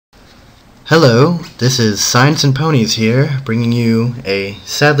Hello, this is Science and Ponies here, bringing you a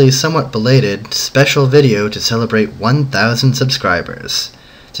sadly somewhat belated special video to celebrate 1,000 subscribers.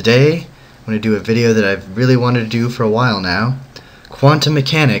 Today, I'm going to do a video that I've really wanted to do for a while now, Quantum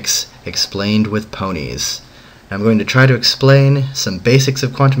Mechanics Explained with Ponies. I'm going to try to explain some basics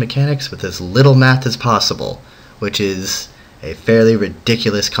of quantum mechanics with as little math as possible, which is a fairly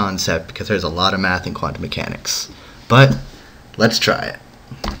ridiculous concept because there's a lot of math in quantum mechanics. But, let's try it.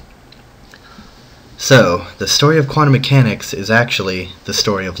 So, the story of quantum mechanics is actually the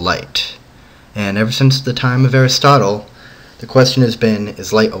story of light. And ever since the time of Aristotle, the question has been,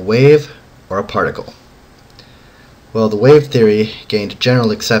 is light a wave or a particle? Well, the wave theory gained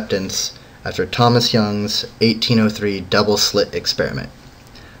general acceptance after Thomas Young's 1803 double-slit experiment.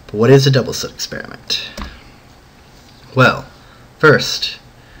 But what is a double-slit experiment? Well, first,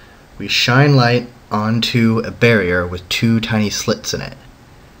 we shine light onto a barrier with two tiny slits in it.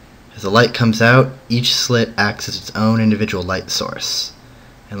 As the light comes out, each slit acts as its own individual light source.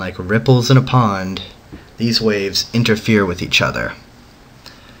 And like ripples in a pond, these waves interfere with each other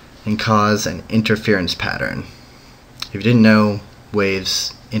and cause an interference pattern. If you didn't know,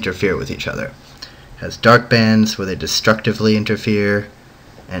 waves interfere with each other. It has dark bands where they destructively interfere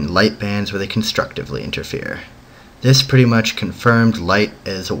and light bands where they constructively interfere. This pretty much confirmed light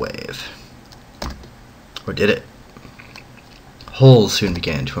as a wave. Or did it? Holes soon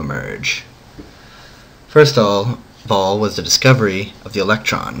began to emerge. First of all was the discovery of the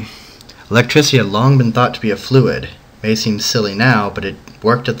electron. Electricity had long been thought to be a fluid. It may seem silly now, but it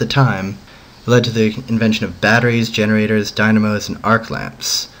worked at the time. It led to the invention of batteries, generators, dynamos, and arc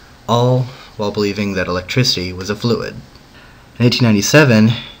lamps, all while believing that electricity was a fluid. In 1897,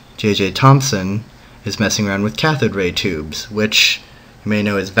 J.J. Thomson is messing around with cathode ray tubes, which you may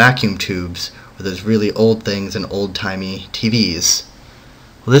know as vacuum tubes, or those really old things in old-timey TVs.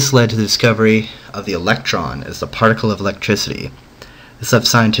 Well, this led to the discovery of the electron as the particle of electricity. This left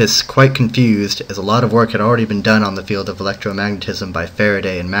scientists quite confused, as a lot of work had already been done on the field of electromagnetism by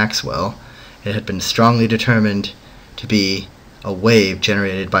Faraday and Maxwell. It had been strongly determined to be a wave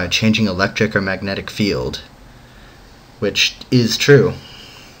generated by a changing electric or magnetic field, which is true.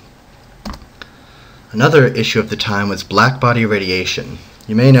 Another issue of the time was blackbody radiation.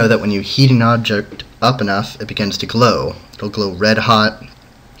 You may know that when you heat an object up enough, it begins to glow. It'll glow red hot,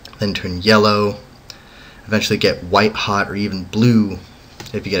 then turn yellow, eventually get white hot or even blue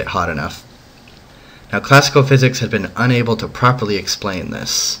if you get it hot enough. Now, classical physics had been unable to properly explain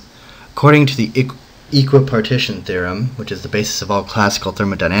this. According to the equipartition theorem, which is the basis of all classical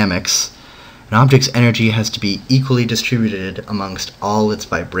thermodynamics, an object's energy has to be equally distributed amongst all its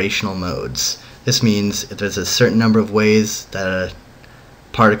vibrational modes. This means if there's a certain number of ways that a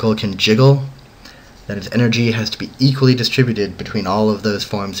particle can jiggle, then its energy has to be equally distributed between all of those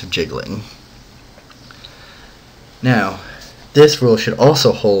forms of jiggling. Now, this rule should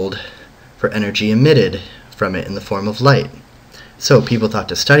also hold for energy emitted from it in the form of light. So people thought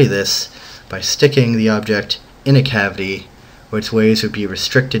to study this by sticking the object in a cavity where its waves would be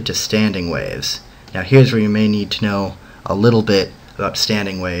restricted to standing waves. Now here's where you may need to know a little bit about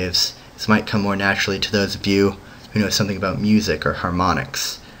standing waves. This might come more naturally to those of you who know something about music or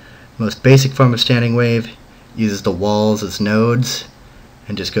harmonics. The most basic form of standing wave uses the walls as nodes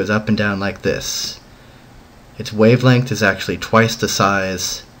and just goes up and down like this. Its wavelength is actually twice the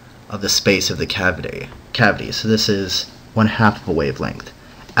size of the space of the cavity. So this is 1/2 of a wavelength.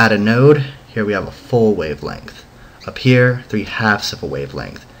 At a node, here we have a full wavelength. Up here, 3/2 of a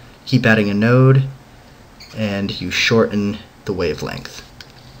wavelength. Keep adding a node, and you shorten the wavelength.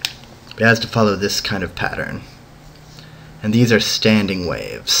 It has to follow this kind of pattern. And these are standing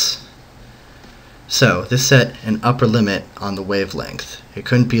waves. So, this set an upper limit on the wavelength. It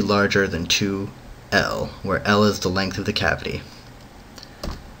couldn't be larger than 2L, where L is the length of the cavity.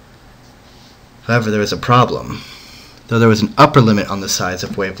 However, there was a problem. Though there was an upper limit on the size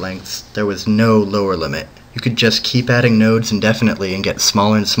of wavelengths, there was no lower limit. You could just keep adding nodes indefinitely and get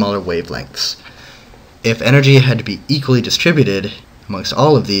smaller and smaller wavelengths. If energy had to be equally distributed amongst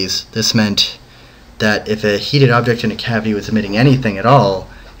all of these, this meant that if a heated object in a cavity was emitting anything at all,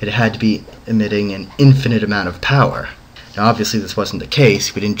 it had to be emitting an infinite amount of power. Now obviously this wasn't the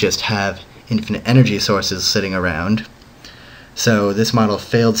case. We didn't just have infinite energy sources sitting around. So this model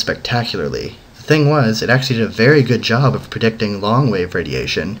failed spectacularly. The thing was, it actually did a very good job of predicting long-wave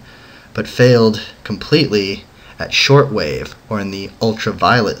radiation, but failed completely at short-wave, or in the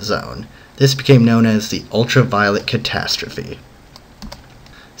ultraviolet zone. This became known as the ultraviolet catastrophe.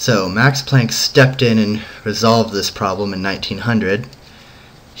 So Max Planck stepped in and resolved this problem in 1900.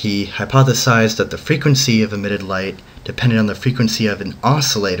 He hypothesized that the frequency of emitted light depended on the frequency of an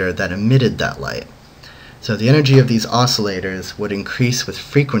oscillator that emitted that light. So the energy of these oscillators would increase with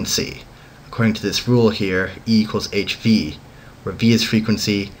frequency, according to this rule here, E equals hv, where v is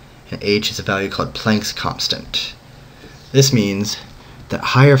frequency and h is a value called Planck's constant. This means that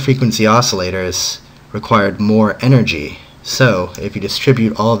higher frequency oscillators required more energy. So if you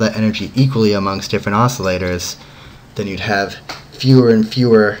distribute all of that energy equally amongst different oscillators, then you'd have fewer and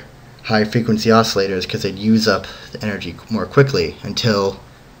fewer high frequency oscillators because they'd use up the energy more quickly until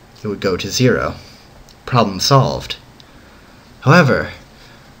it would go to zero. Problem solved. However,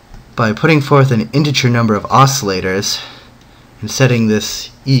 by putting forth an integer number of oscillators and setting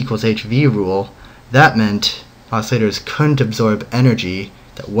this E equals hv rule, that meant oscillators couldn't absorb energy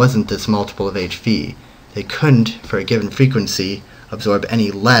that wasn't this multiple of hv. They couldn't, for a given frequency, absorb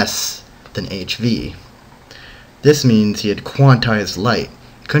any less than hv. This means you had quantized light.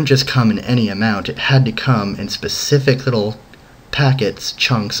 It couldn't just come in any amount. It had to come in specific little packets,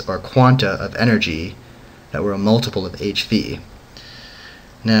 chunks, or quanta of energy that were a multiple of hv.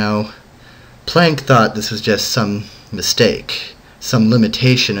 Now, Planck thought this was just some mistake, some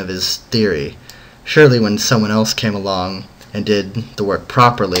limitation of his theory. Surely when someone else came along and did the work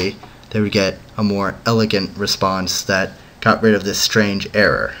properly, they would get a more elegant response that got rid of this strange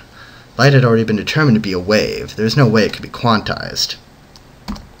error. Light had already been determined to be a wave. There's no way it could be quantized.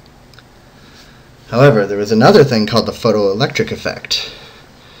 However, there was another thing called the photoelectric effect.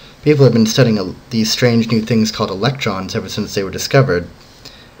 People have been studying these strange new things called electrons ever since they were discovered.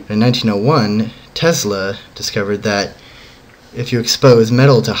 In 1901, Tesla discovered that if you expose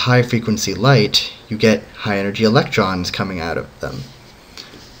metal to high-frequency light, you get high-energy electrons coming out of them.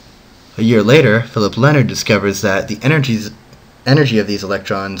 A year later, Philip Leonard discovers that the energy of these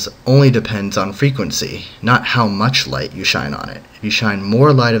electrons only depends on frequency, not how much light you shine on it. If you shine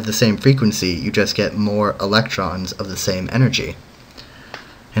more light of the same frequency, you just get more electrons of the same energy.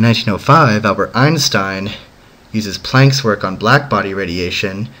 In 1905, Albert Einstein uses Planck's work on blackbody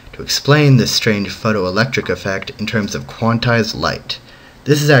radiation to explain this strange photoelectric effect in terms of quantized light.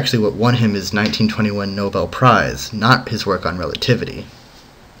 This is actually what won him his 1921 Nobel Prize, not his work on relativity.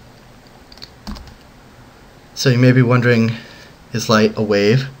 So you may be wondering, is light a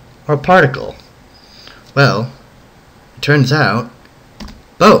wave or a particle? Well, it turns out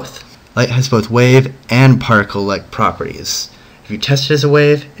both. Light has both wave and particle-like properties. If you test it as a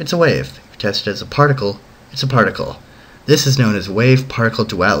wave, it's a wave. If you test it as a particle, it's a particle. This is known as wave-particle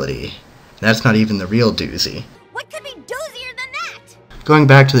duality. And that's not even the real doozy. What could be doozier than that? Going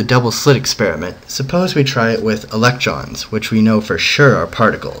back to the double slit experiment, suppose we try it with electrons, which we know for sure are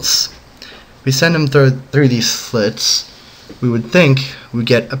particles. We send them through these slits. We would think we'd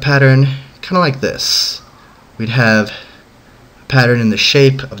get a pattern kind of like this. We'd have a pattern in the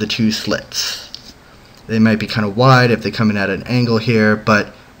shape of the two slits. They might be kind of wide if they come in at an angle here,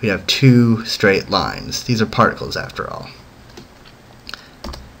 but we have two straight lines. These are particles after all.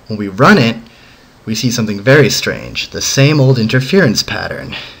 When we run it, we see something very strange, the same old interference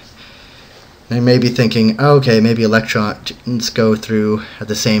pattern. Now you may be thinking, oh, okay, maybe electrons go through at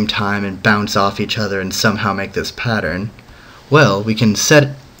the same time and bounce off each other and somehow make this pattern. Well, we can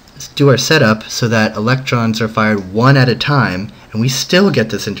do our setup so that electrons are fired one at a time, and we still get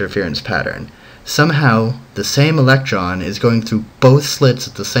this interference pattern. Somehow, the same electron is going through both slits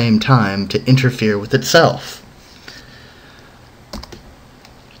at the same time to interfere with itself.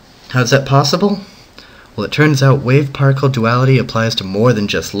 How is that possible? Well, it turns out wave-particle duality applies to more than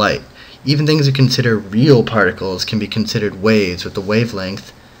just light. Even things we consider real particles can be considered waves with the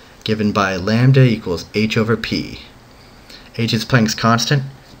wavelength given by lambda equals h over p. H is Planck's constant,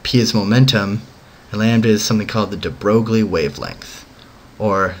 p is momentum, and lambda is something called the de Broglie wavelength,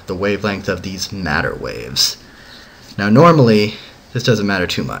 or the wavelength of these matter waves. Now normally, this doesn't matter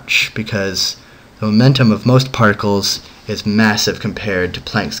too much, because the momentum of most particles is massive compared to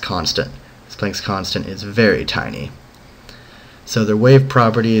Planck's constant. Planck's constant is very tiny. So their wave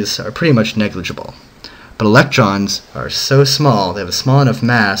properties are pretty much negligible. But electrons are so small, they have a small enough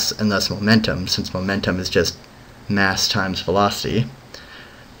mass and thus momentum, since momentum is just mass times velocity,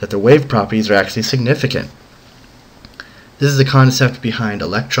 that their wave properties are actually significant. This is the concept behind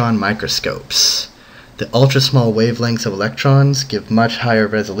electron microscopes. The ultra-small wavelengths of electrons give much higher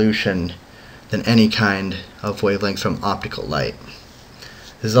resolution than any kind of wavelength from optical light.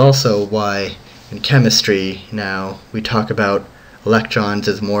 This is also why in chemistry now we talk about electrons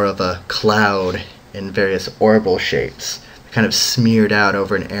as more of a cloud in various orbital shapes, kind of smeared out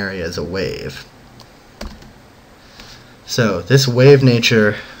over an area as a wave. So this wave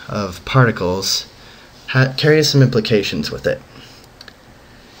nature of particles carries some implications with it.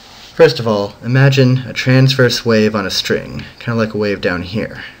 First of all, imagine a transverse wave on a string, kind of like a wave down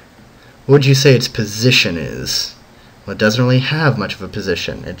here. What would you say its position is? Well, it doesn't really have much of a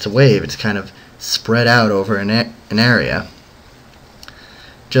position. It's a wave. It's kind of spread out over an area.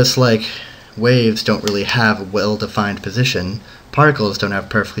 Just like waves don't really have a well-defined position, particles don't have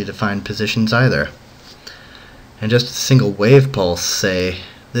perfectly defined positions either. And just a single wave pulse, say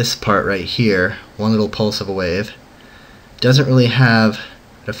this part right here, one little pulse of a wave, doesn't really have a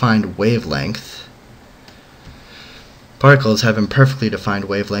defined wavelength. Particles have imperfectly defined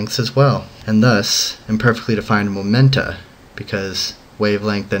wavelengths as well, and thus imperfectly defined momenta, because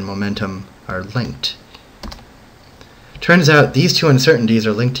wavelength and momentum are linked. Turns out these two uncertainties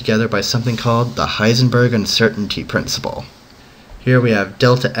are linked together by something called the Heisenberg uncertainty principle. Here we have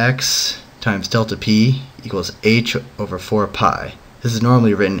delta x times delta p equals h over 4 pi. This is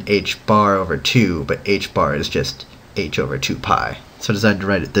normally written h bar over 2, but h bar is just h over 2 pi. So I decided to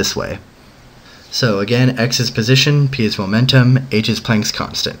write it this way. So again, x is position, p is momentum, h is Planck's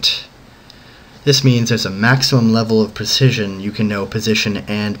constant. This means there's a maximum level of precision you can know position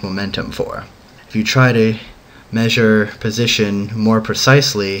and momentum for. If you try to measure position more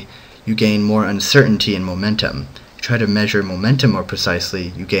precisely, you gain more uncertainty in momentum. If you try to measure momentum more precisely,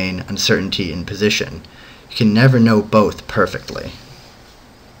 you gain uncertainty in position. You can never know both perfectly.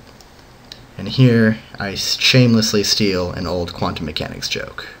 And here I shamelessly steal an old quantum mechanics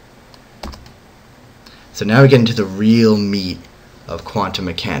joke. So now we get into the real meat of quantum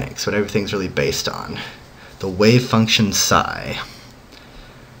mechanics, what everything's really based on. The wave function psi.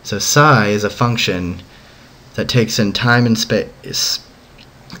 So psi is a function that takes in time and space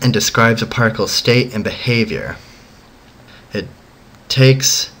and describes a particle's state and behavior. It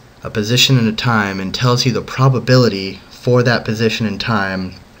takes a position and a time and tells you the probability for that position and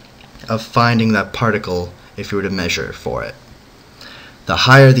time of finding that particle if you were to measure for it. The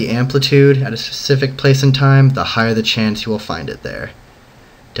higher the amplitude at a specific place in time, the higher the chance you will find it there.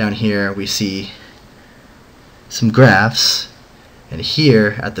 Down here we see some graphs, and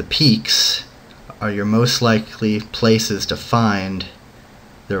here at the peaks are your most likely places to find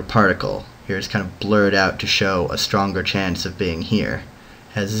their particle. Here it's kind of blurred out to show a stronger chance of being here.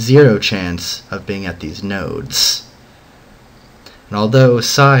 It has 0 chance of being at these nodes. And although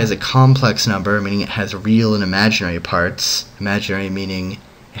psi is a complex number, meaning it has real and imaginary parts, imaginary meaning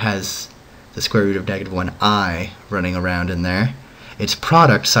it has the square root of -1i running around in there, its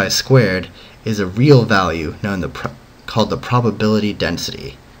product, psi squared, is a real value called the probability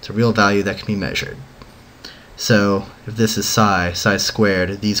density. It's a real value that can be measured. So if this is psi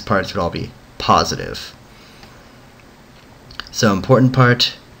squared, these parts would all be positive. So important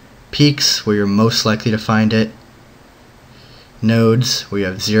part, peaks where you're most likely to find it, nodes where you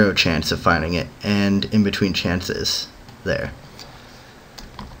have 0 chance of finding it, and in between chances there.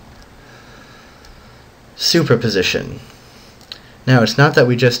 Superposition. Now it's not that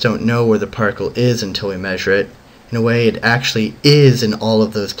we just don't know where the particle is until we measure it. In a way, it actually is in all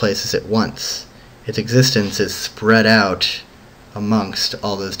of those places at once. Its existence is spread out amongst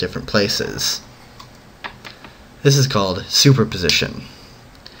all those different places. This is called superposition.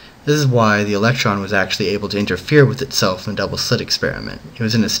 This is why the electron was actually able to interfere with itself in a double slit experiment. It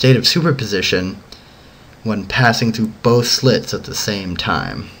was in a state of superposition when passing through both slits at the same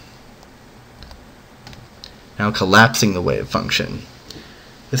time. Now collapsing the wave function.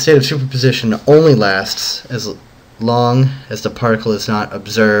 The state of superposition only lasts as long as the particle is not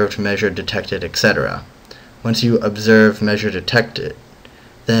observed, measured, detected, etc. Once you observe, measure, detect it,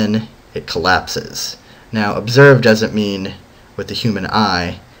 then it collapses. Now observed doesn't mean with the human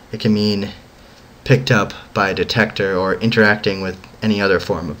eye. It can mean picked up by a detector or interacting with any other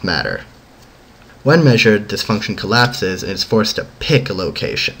form of matter. When measured, this function collapses and it's forced to pick a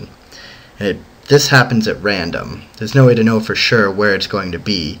location. And this happens at random. There's no way to know for sure where it's going to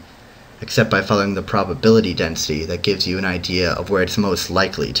be, except by following the probability density that gives you an idea of where it's most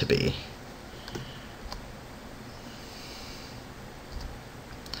likely to be.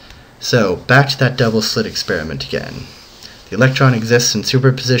 So, back to that double slit experiment again. The electron exists in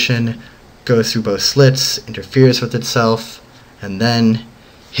superposition, goes through both slits, interferes with itself, and then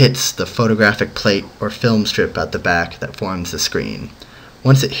hits the photographic plate or film strip at the back that forms the screen.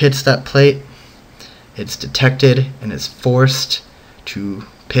 Once it hits that plate, it's detected and is forced to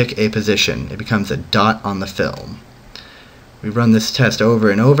pick a position. It becomes a dot on the film. We run this test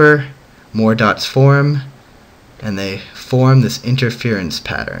over and over, more dots form, and they form this interference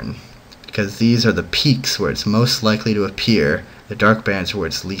pattern, because these are the peaks where it's most likely to appear, the dark bands are where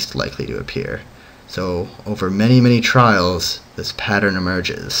it's least likely to appear. So over many, many trials, this pattern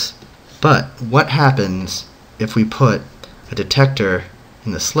emerges. But what happens if we put a detector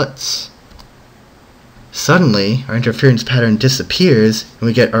in the slits. Suddenly, our interference pattern disappears, and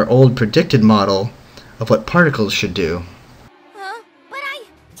we get our old predicted model of what particles should do. Huh?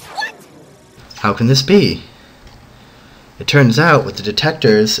 What? How can this be? It turns out, with the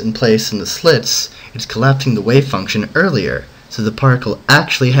detectors in place in the slits, it's collapsing the wave function earlier, so the particle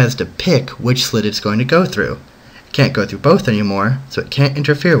actually has to pick which slit it's going to go through. It can't go through both anymore, so it can't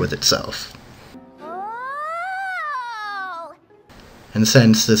interfere with itself. Oh! And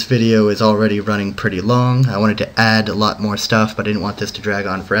since this video is already running pretty long, I wanted to add a lot more stuff, but I didn't want this to drag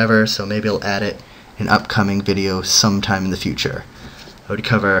on forever, so maybe I'll add it in an upcoming video sometime in the future. I would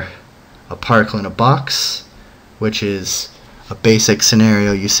cover a particle in a box, which is a basic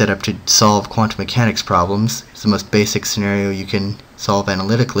scenario you set up to solve quantum mechanics problems. It's the most basic scenario you can solve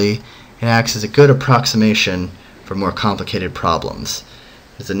analytically. It acts as a good approximation for more complicated problems.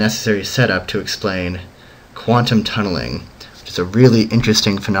 It's a necessary setup to explain quantum tunneling, which is a really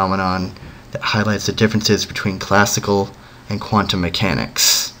interesting phenomenon that highlights the differences between classical and quantum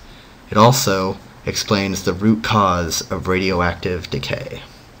mechanics. It also explains the root cause of radioactive decay.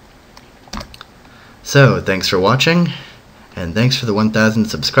 So, thanks for watching, and thanks for the 1,000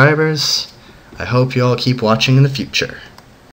 subscribers. I hope you all keep watching in the future.